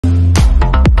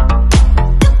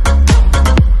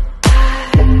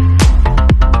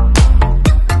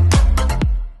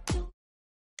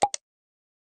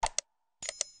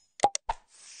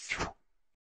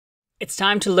It's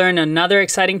time to learn another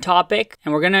exciting topic,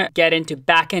 and we're going to get into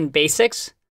Backend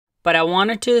Basics, but I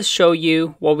wanted to show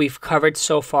you what we've covered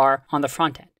so far on the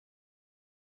front end.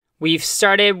 We've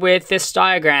started with this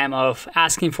diagram of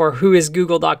asking for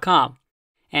whoisgoogle.com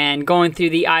and going through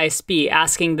the ISP,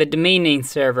 asking the domain name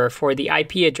server for the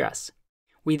IP address.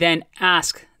 We then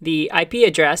ask the IP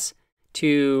address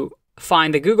to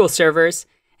find the Google servers,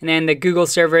 and then the Google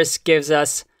servers gives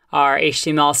us our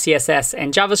HTML, CSS,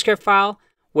 and JavaScript file,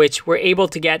 which we're able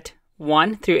to get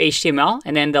one through HTML,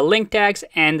 and then the link tags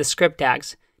and the script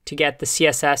tags to get the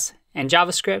CSS and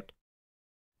JavaScript.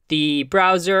 The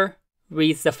browser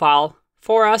reads the file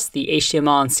for us, the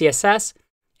HTML and CSS,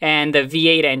 and the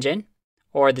V8 engine,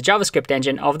 or the JavaScript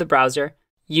engine of the browser,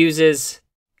 uses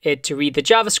it to read the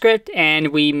JavaScript,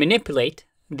 and we manipulate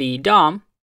the DOM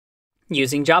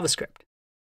using JavaScript.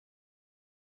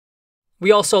 We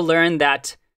also learned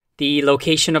that the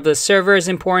location of the server is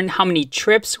important, how many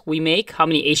trips we make, how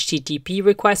many HTTP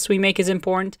requests we make is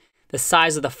important, the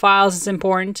size of the files is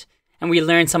important, and we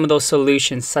learned some of those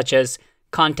solutions such as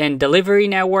content delivery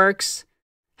networks,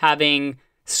 having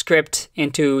script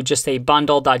into just a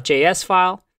bundle.js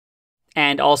file,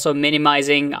 and also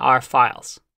minimizing our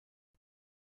files.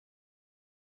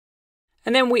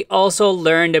 And then we also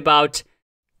learned about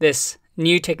this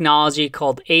new technology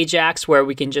called Ajax, where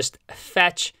we can just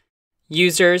fetch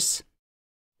users,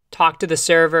 talk to the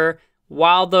server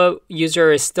while the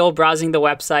user is still browsing the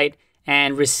website,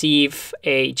 and receive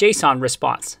a JSON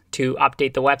response to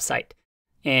update the website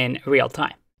in real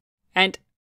time. And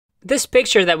this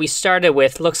picture that we started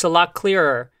with looks a lot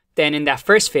clearer than in that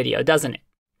first video, doesn't it?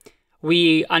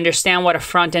 We understand what a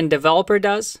front-end developer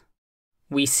does.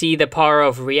 We see the power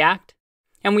of React.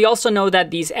 And we also know that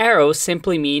these arrows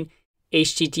simply mean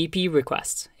HTTP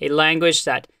requests, a language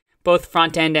that both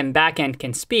front-end and back-end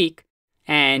can speak,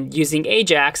 and using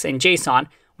Ajax and JSON,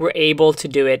 we're able to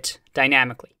do it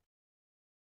dynamically.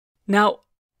 Now,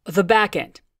 the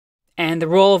back-end and the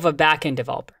role of a back-end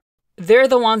developer. They're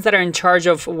the ones that are in charge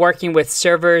of working with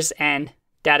servers and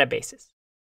databases.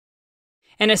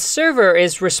 And a server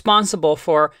is responsible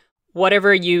for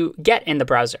whatever you get in the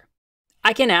browser.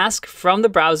 I can ask from the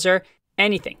browser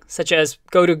anything, such as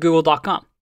go to google.com.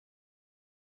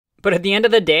 But at the end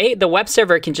of the day, the web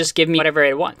server can just give me whatever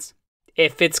it wants.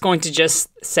 If it's going to just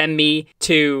send me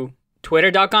to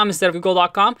twitter.com instead of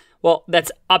google.com, well,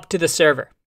 that's up to the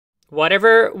server.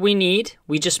 Whatever we need,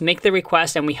 we just make the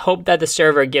request and we hope that the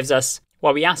server gives us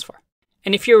what we asked for.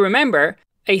 And if you remember,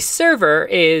 a server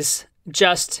is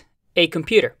just a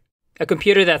computer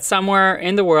that's somewhere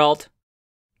in the world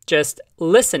just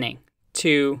listening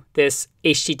to this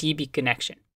HTTP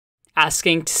connection,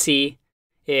 asking to see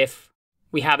if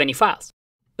we have any files.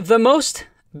 The most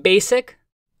basic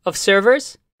of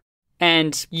servers,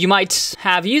 and you might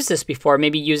have used this before,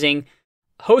 maybe using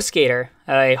HostGator,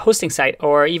 a hosting site,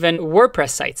 or even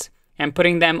WordPress sites, and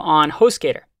putting them on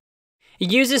HostGator.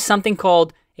 It uses something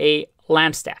called a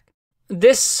LAMP stack.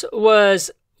 This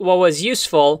was what was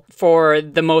useful for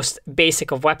the most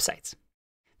basic of websites.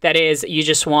 That is, you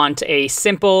just want a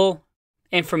simple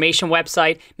information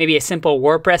website, maybe a simple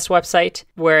WordPress website,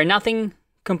 where nothing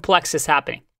complex is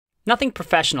happening. Nothing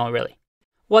professional, really.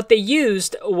 What they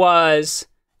used was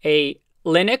a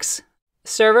Linux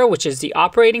server, which is the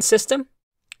operating system.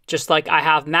 Just like I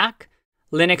have Mac,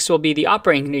 Linux will be the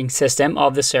operating system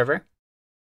of the server.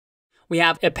 We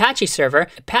have Apache server.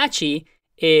 Apache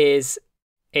is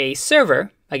a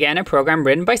server, again, a program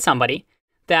written by somebody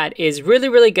that is really,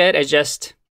 really good at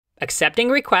just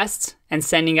accepting requests and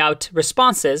sending out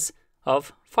responses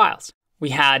of files.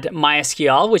 We had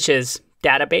MySQL, which is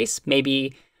database.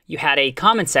 Maybe you had a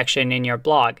comment section in your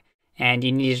blog and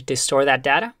you needed to store that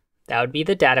data. That would be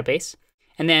the database.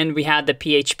 And then we had the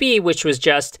PHP, which was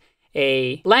just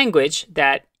a language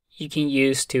that you can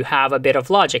use to have a bit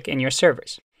of logic in your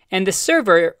servers. And the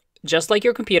server, just like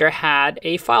your computer, had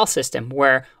a file system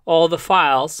where all the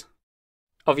files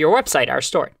of your website are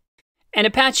stored. And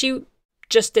Apache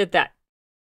just did that.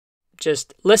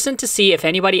 Just listen to see if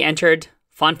anybody entered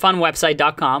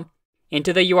funfunwebsite.com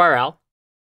into the URL.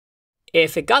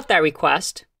 If it got that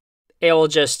request, it will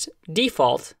just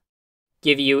default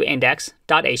give you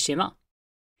index.html.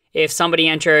 If somebody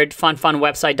entered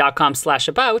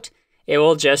funfunwebsite.com/about, it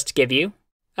will just give you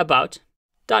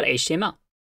about.html.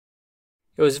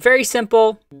 It was very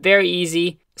simple, very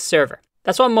easy server.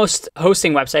 That's what most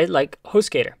hosting websites like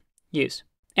HostGator use.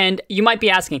 And you might be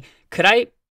asking, could I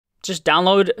just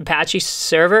download Apache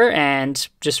server and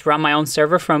just run my own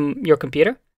server from your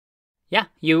computer? Yeah,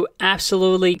 you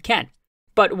absolutely can.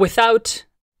 But without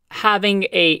having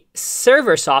a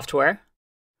server software,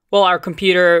 well, our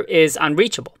computer is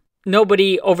unreachable.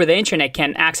 nobody over the internet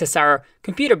can access our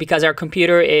computer because our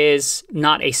computer is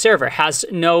not a server, has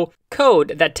no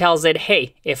code that tells it,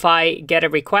 hey, if I get a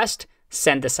request,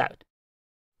 send this out.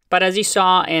 But as you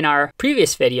saw in our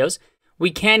previous videos,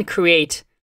 we can create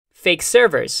fake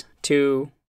servers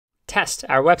to test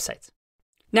our websites.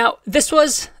 Now, this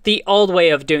was the old way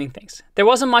of doing things. There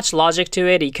wasn't much logic to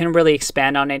it. You couldn't really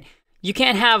expand on it. You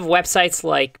can't have websites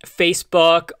like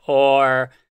Facebook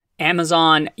or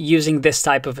Amazon using this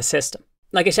type of a system.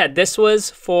 Like I said, this was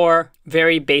for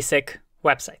very basic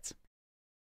websites.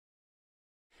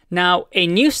 Now, a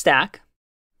new stack,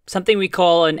 something we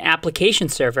call an application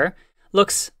server,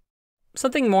 looks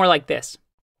something more like this.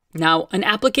 Now, an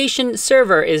application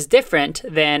server is different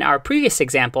than our previous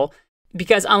example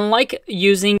because unlike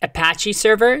using Apache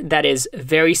server that is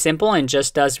very simple and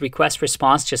just does request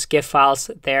response, just GIF files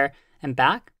there and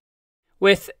back,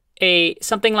 with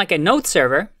something like a Node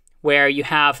server where you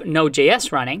have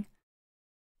Node.js running,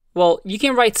 well, you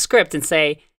can write script and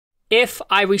say, if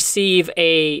I receive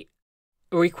a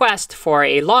request for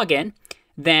a login,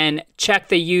 then check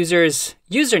the user's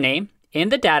username in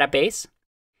the database.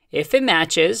 If it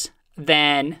matches,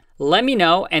 then let me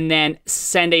know and then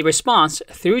send a response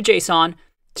through JSON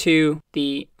to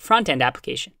the front-end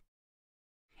application.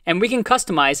 And we can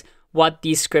customize what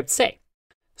these scripts say.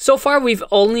 So far, we've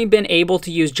only been able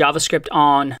to use JavaScript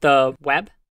on the web.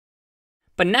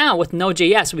 But now with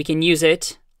Node.js, we can use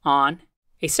it on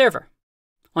a server,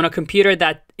 on a computer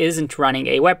that isn't running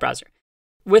a web browser.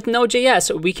 With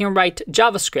Node.js, we can write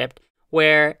JavaScript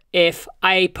where if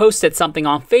I posted something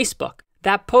on Facebook,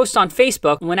 that post on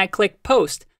Facebook, when I click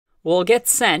post, will get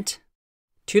sent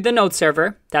to the Node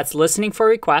server that's listening for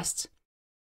requests.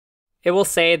 It will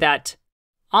say that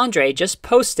Andre just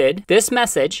posted this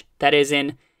message that is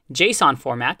in JSON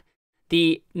format.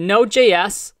 The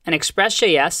Node.js and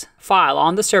Express.js file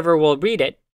on the server will read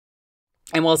it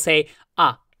and will say,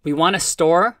 we want to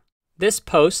store this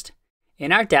post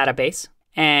in our database.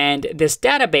 And this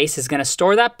database is going to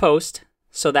store that post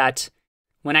so that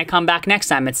when I come back next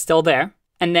time, it's still there.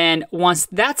 And then once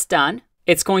that's done,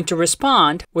 it's going to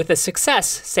respond with a success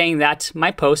saying that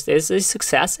my post is a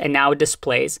success and now it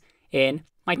displays in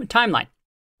my timeline.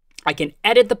 I can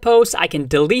edit the post, I can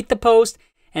delete the post,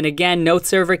 and again, Node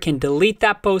server can delete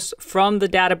that post from the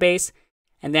database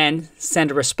and then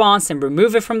send a response and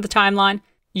remove it from the timeline.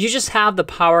 You just have the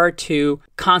power to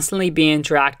constantly be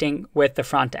interacting with the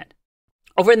front end.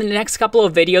 Over the next couple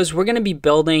of videos, we're going to be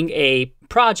building a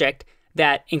project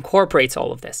that incorporates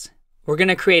all of this. We're going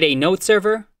to create a Node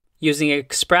server using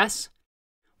Express.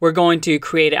 We're going to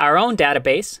create our own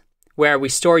database where we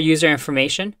store user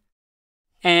information.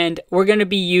 And we're going to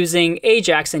be using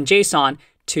Ajax and JSON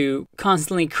to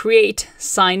constantly create,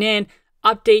 sign in,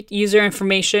 update user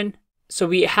information so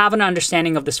we have an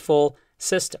understanding of this full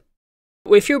system.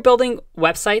 If you're building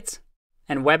websites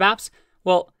and web apps,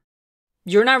 well,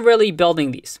 you're not really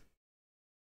building these.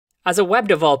 As a web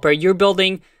developer, you're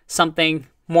building something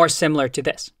more similar to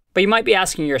this. But you might be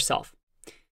asking yourself,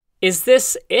 is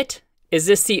this it? Is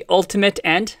this the ultimate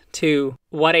end to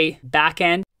what a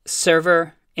backend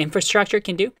server infrastructure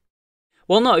can do?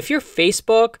 Well, no, if you're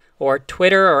Facebook or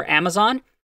Twitter or Amazon,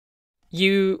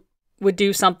 you would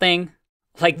do something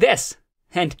like this.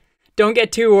 And don't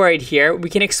get too worried here. We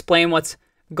can explain what's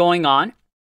going on.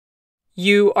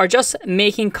 You are just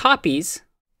making copies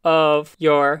of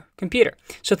your computer.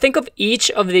 So think of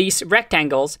each of these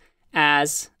rectangles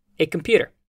as a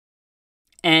computer.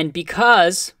 And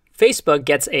because Facebook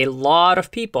gets a lot of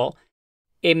people,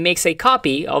 it makes a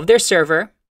copy of their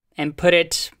server and put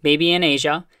it maybe in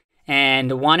Asia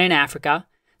and one in Africa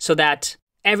so that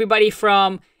everybody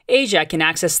from Asia can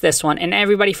access this one and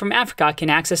everybody from Africa can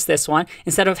access this one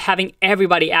instead of having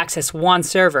everybody access one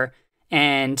server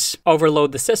and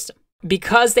overload the system.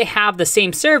 Because they have the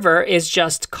same server, is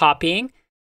just copying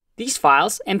these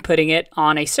files and putting it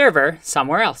on a server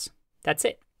somewhere else. That's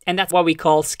it. And that's what we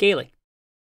call scaling.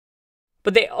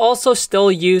 But they also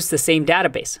still use the same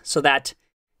database so that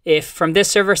if from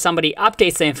this server somebody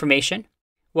updates the information,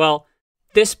 well,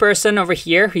 this person over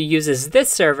here who uses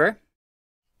this server,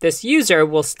 this user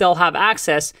will still have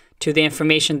access to the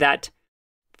information that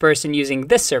person using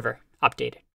this server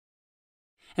updated.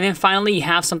 And then finally, you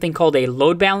have something called a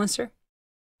load balancer.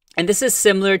 And this is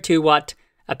similar to what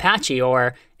Apache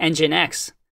or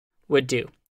Nginx would do,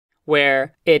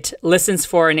 where it listens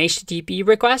for an HTTP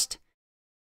request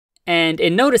and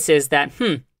it notices that,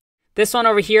 this one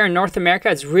over here in North America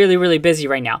is really, really busy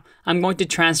right now. I'm going to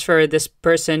transfer this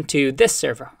person to this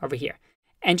server over here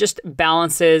and just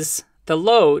balances the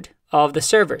load of the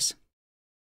servers.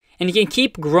 And you can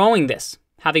keep growing this,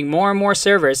 having more and more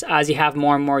servers as you have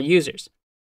more and more users.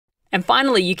 And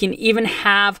finally, you can even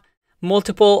have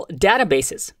multiple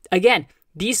databases. Again,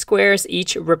 these squares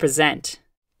each represent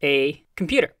a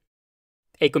computer.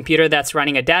 A computer that's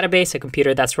running a database, a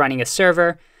computer that's running a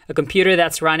server, a computer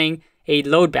that's running a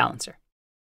load balancer.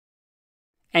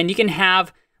 And you can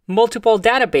have multiple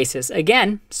databases,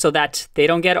 again, so that they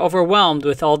don't get overwhelmed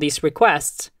with all these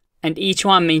requests, and each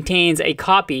one maintains a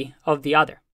copy of the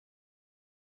other.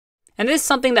 And this is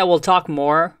something that we'll talk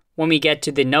more when we get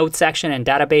to the node section and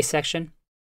database section.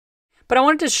 But I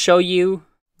wanted to show you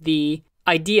the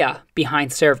idea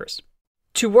behind servers.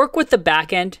 To work with the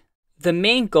backend, the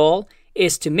main goal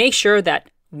is to make sure that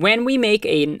when we make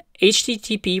an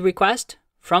HTTP request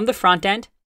from the front end,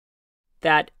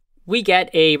 that we get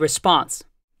a response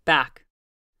back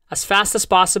as fast as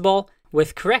possible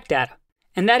with correct data.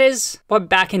 And that is what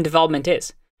backend development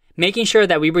is, making sure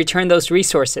that we return those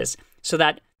resources so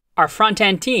that our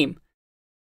front-end team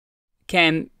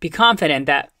can be confident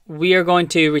that we are going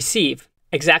to receive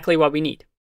exactly what we need.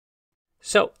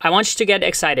 So I want you to get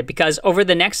excited because over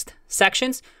the next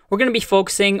sections, we're going to be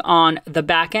focusing on the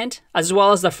backend as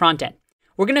well as the front end.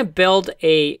 We're going to build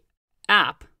an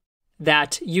app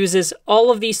that uses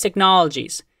all of these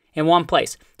technologies in one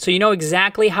place. So you know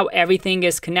exactly how everything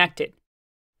is connected.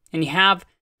 And you have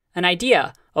an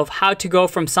idea of how to go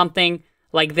from something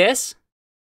like this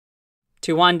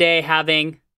to one day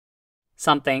having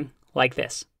something like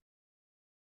this.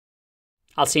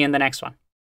 I'll see you in the next one.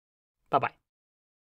 Bye-bye.